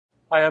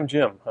Hi, I'm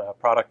Jim,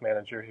 Product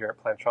Manager here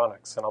at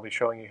Plantronics, and I'll be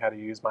showing you how to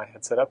use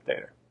MyHeadset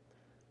Updater.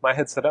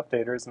 MyHeadset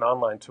Updater is an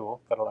online tool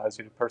that allows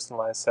you to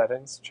personalize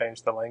settings,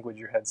 change the language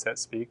your headset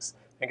speaks,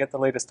 and get the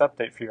latest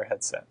update for your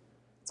headset.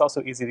 It's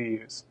also easy to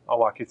use. I'll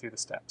walk you through the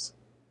steps.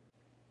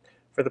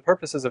 For the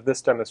purposes of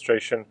this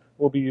demonstration,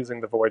 we'll be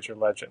using the Voyager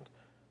Legend.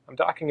 I'm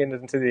docking it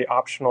into the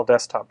optional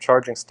desktop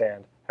charging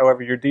stand.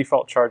 However, your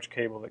default charge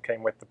cable that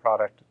came with the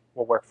product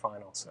will work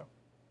fine also.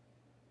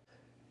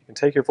 You can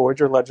take your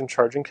Voyager Legend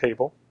charging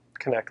cable,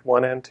 connect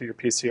one end to your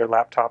PC or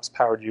laptop's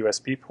powered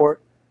USB port,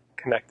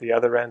 connect the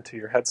other end to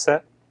your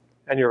headset,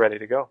 and you're ready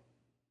to go.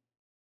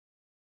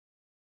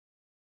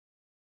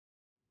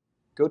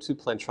 Go to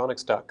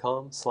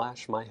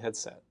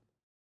plantronics.com/myheadset.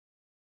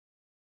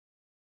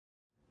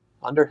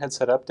 Under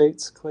Headset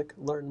Updates, click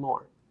Learn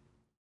More.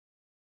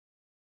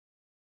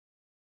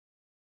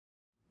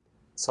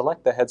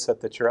 Select the headset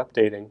that you're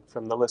updating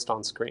from the list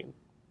on screen.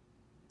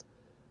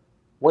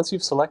 Once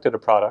you've selected a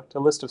product, a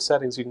list of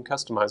settings you can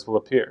customize will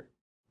appear.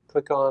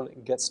 Click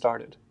on Get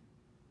Started.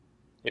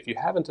 If you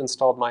haven't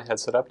installed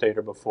MyHeadset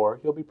Updater before,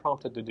 you'll be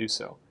prompted to do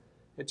so.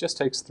 It just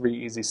takes 3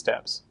 easy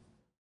steps.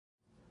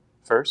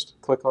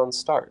 First, click on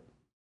Start.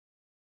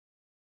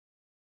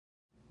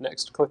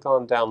 Next, click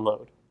on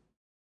Download.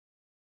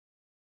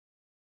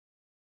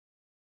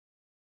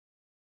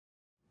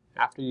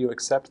 After you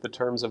accept the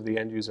terms of the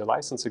end-user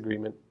license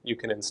agreement, you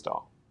can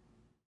install.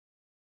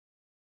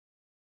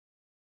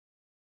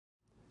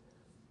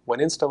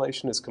 When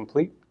installation is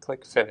complete,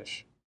 click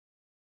Finish.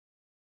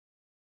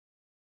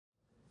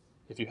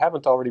 If you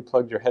haven't already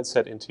plugged your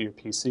headset into your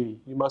PC,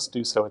 you must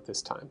do so at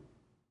this time.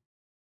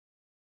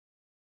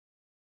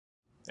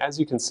 As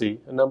you can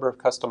see, a number of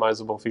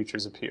customizable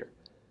features appear.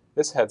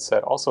 This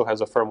headset also has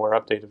a firmware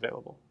update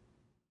available.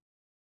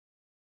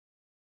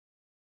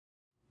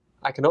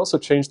 I can also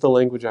change the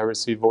language I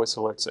receive voice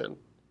alerts in.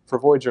 For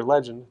Voyager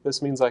Legend,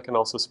 this means I can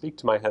also speak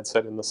to my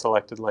headset in the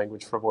selected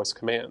language for voice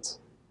commands.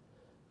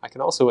 I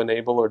can also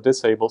enable or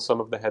disable some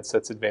of the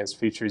headset's advanced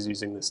features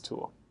using this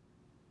tool.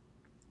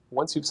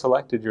 Once you've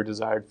selected your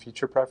desired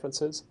feature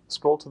preferences,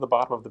 scroll to the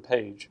bottom of the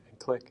page and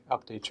click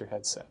Update your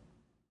headset.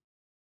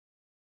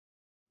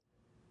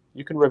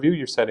 You can review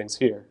your settings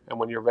here, and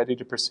when you're ready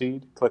to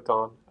proceed, click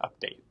on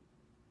Update.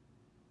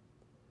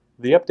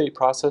 The update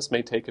process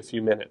may take a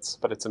few minutes,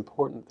 but it's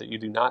important that you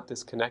do not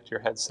disconnect your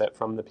headset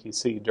from the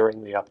PC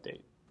during the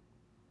update.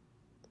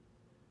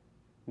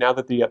 Now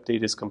that the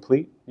update is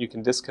complete, you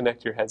can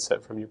disconnect your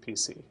headset from your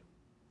PC.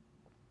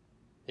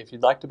 If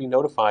you'd like to be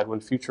notified when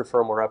future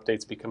firmware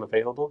updates become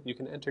available, you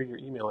can enter your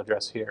email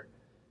address here.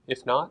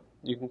 If not,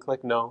 you can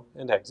click No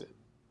and exit.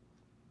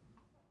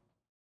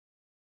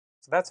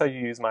 So that's how you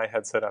use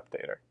MyHeadset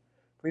Updater.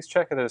 Please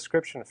check the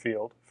description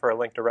field for a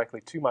link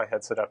directly to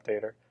MyHeadset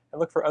Updater, and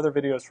look for other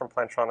videos from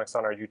Plantronics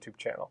on our YouTube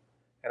channel.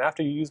 And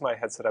after you use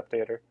MyHeadset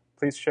Updater,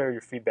 please share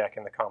your feedback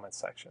in the comments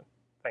section.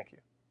 Thank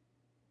you.